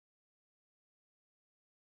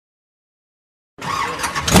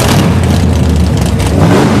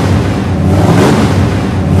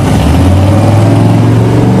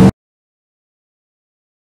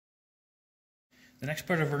The next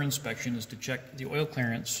part of our inspection is to check the oil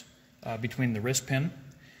clearance between the wrist pin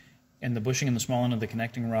and the bushing and the small end of the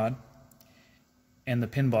connecting rod and the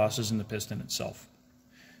pin bosses in the piston itself.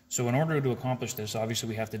 So in order to accomplish this, obviously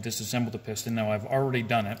we have to disassemble the piston. Now I've already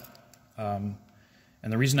done it, and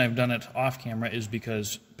the reason I've done it off camera is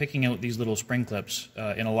because picking out these little spring clips,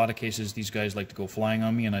 in a lot of cases these guys like to go flying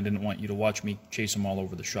on me, and I didn't want you to watch me chase them all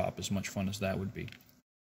over the shop, as much fun as that would be.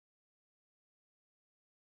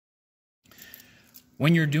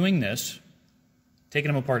 When you're doing this, taking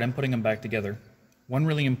them apart and putting them back together, one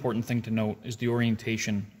really important thing to note is the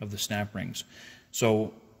orientation of the snap rings.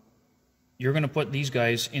 So you're going to put these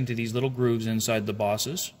guys into these little grooves inside the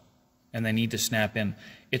bosses, and they need to snap in.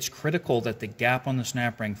 It's critical that the gap on the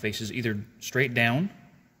snap ring faces either straight down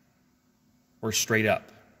or straight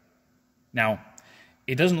up. Now,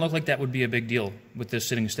 it doesn't look like that would be a big deal with this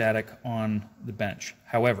sitting static on the bench.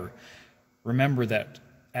 However, remember that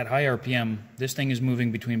at high RPM, this thing is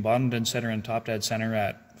moving between bottom dead center and top dead center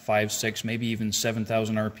at 5, 6, maybe even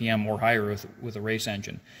 7,000 RPM or higher with a race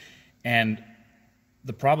engine. And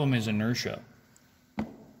the problem is inertia.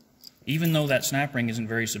 Even though that snap ring isn't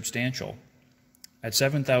very substantial, at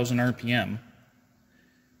 7,000 RPM,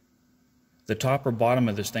 the top or bottom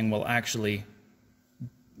of this thing will actually,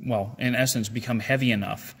 well, in essence, become heavy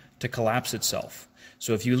enough to collapse itself.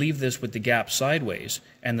 So if you leave this with the gap sideways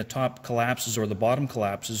and the top collapses or the bottom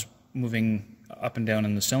collapses moving up and down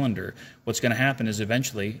in the cylinder, what's going to happen is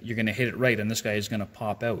eventually you're going to hit it right and this guy is going to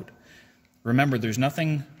pop out. Remember, there's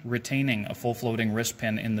nothing retaining a full floating wrist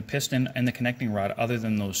pin in the piston and the connecting rod other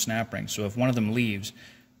than those snap rings. So if one of them leaves,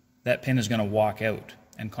 that pin is going to walk out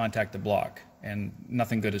and contact the block, and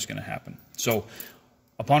nothing good is going to happen. So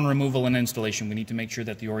upon removal and installation, we need to make sure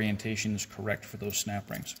that the orientation is correct for those snap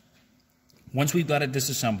rings. Once we've got it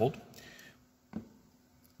disassembled,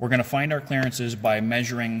 we're going to find our clearances by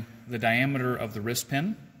measuring the diameter of the wrist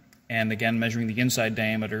pin and again measuring the inside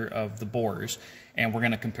diameter of the bores, and we're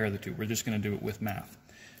going to compare the two. We're just going to do it with math.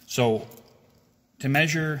 So to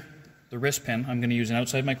measure the wrist pin, I'm going to use an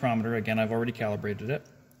outside micrometer. Again, I've already calibrated it.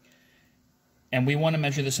 And we want to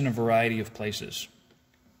measure this in a variety of places.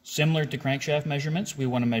 Similar to crankshaft measurements, we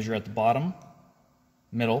want to measure at the bottom,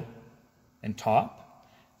 middle, and top.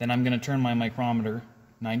 Then I'm going to turn my micrometer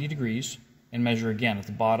 90 degrees and measure again at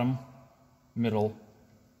the bottom, middle,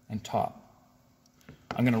 and top.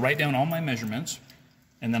 I'm going to write down all my measurements,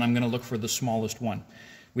 and then I'm going to look for the smallest one.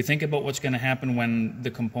 We think about what's going to happen when the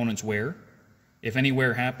components wear. If any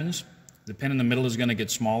wear happens, the pin in the middle is going to get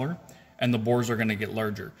smaller, and the bores are going to get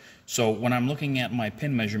larger. So when I'm looking at my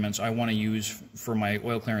pin measurements, I want to use, for my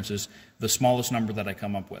oil clearances, the smallest number that I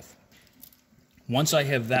come up with. Once I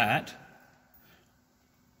have that,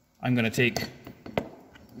 I'm going to take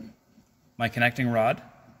my connecting rod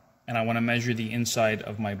and I want to measure the inside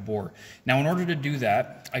of my bore. Now in order to do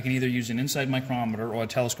that, I can either use an inside micrometer or a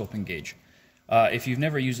telescoping gauge. If you've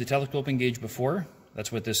never used a telescoping gauge before,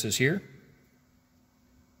 that's what this is here.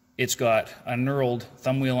 It's got a knurled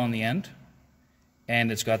thumb wheel on the end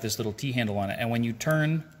and it's got this little T-handle on it, and when you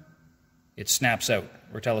turn, it snaps out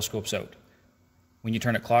or telescopes out. When you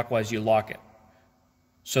turn it clockwise, you lock it.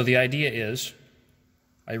 So the idea is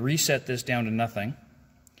I reset this down to nothing,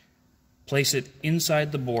 place it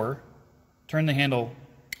inside the bore, turn the handle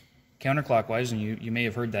counterclockwise, and you may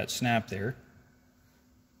have heard that snap there.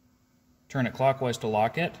 Turn it clockwise to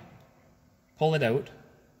lock it, pull it out,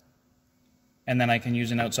 and then I can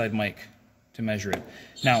use an outside mic to measure it.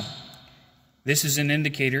 Now, this is an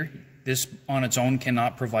indicator. This on its own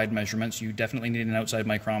cannot provide measurements. You definitely need an outside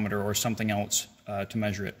micrometer or something else to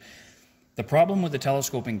measure it. The problem with the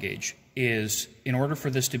telescoping gauge is, in order for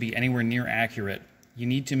this to be anywhere near accurate, you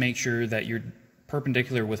need to make sure that you're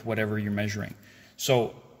perpendicular with whatever you're measuring.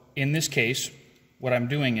 So in this case, what I'm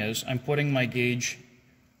doing is I'm putting my gauge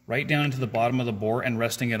right down into the bottom of the bore and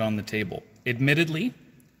resting it on the table. Admittedly,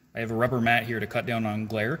 I have a rubber mat here to cut down on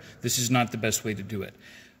glare. This is not the best way to do it.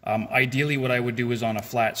 Ideally, what I would do is on a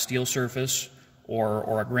flat steel surface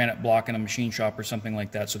or a granite block in a machine shop or something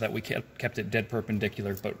like that, so that we kept it dead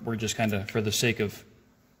perpendicular, but we're just kind of, for the sake of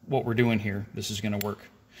what we're doing here, this is going to work.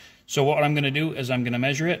 So what I'm going to do is I'm going to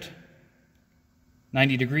measure it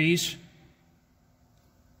 90 degrees,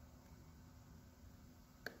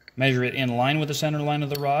 measure it in line with the center line of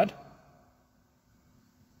the rod,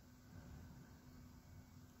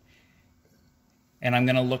 and I'm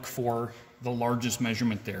going to look for the largest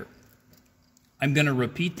measurement there. I'm going to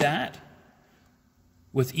repeat that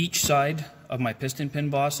with each side of my piston pin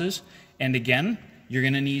bosses, and again, you're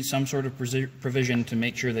going to need some sort of provision to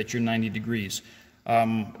make sure that you're 90 degrees.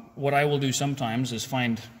 What I will do sometimes is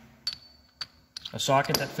find a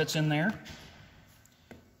socket that fits in there,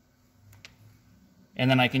 And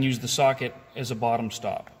then I can use the socket as a bottom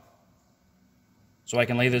stop. So I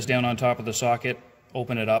can lay this down on top of the socket,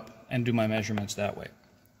 open it up, and do my measurements that way.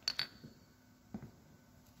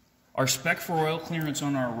 Our spec for oil clearance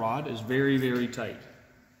on our rod is very, very tight.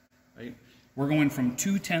 Right? We're going from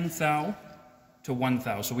 2/10 thou to 1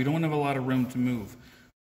 thou, so we don't have a lot of room to move.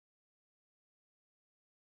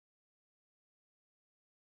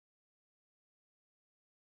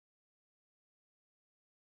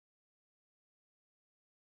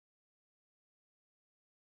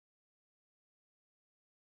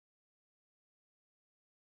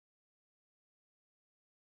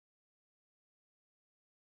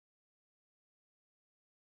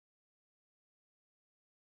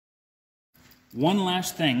 One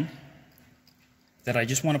last thing that I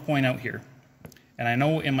just want to point out here, and I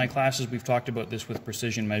know in my classes we've talked about this with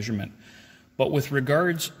precision measurement, but with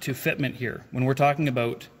regards to fitment here, when we're talking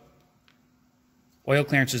about oil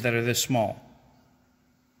clearances that are this small,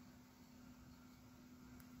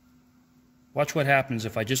 watch what happens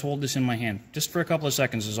if I just hold this in my hand. Just for a couple of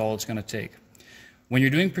seconds is all it's going to take. When you're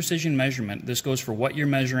doing precision measurement, this goes for what you're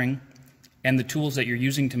measuring and the tools that you're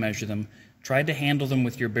using to measure them. Try to handle them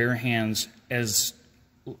with your bare hands as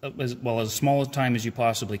small a time as you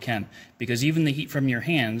possibly can, because even the heat from your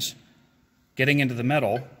hands getting into the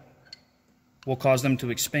metal will cause them to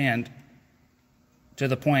expand to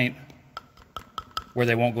the point where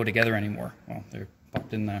they won't go together anymore. Well, they're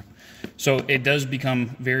popped in there. So it does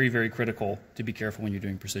become very, very critical to be careful when you're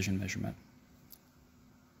doing precision measurement.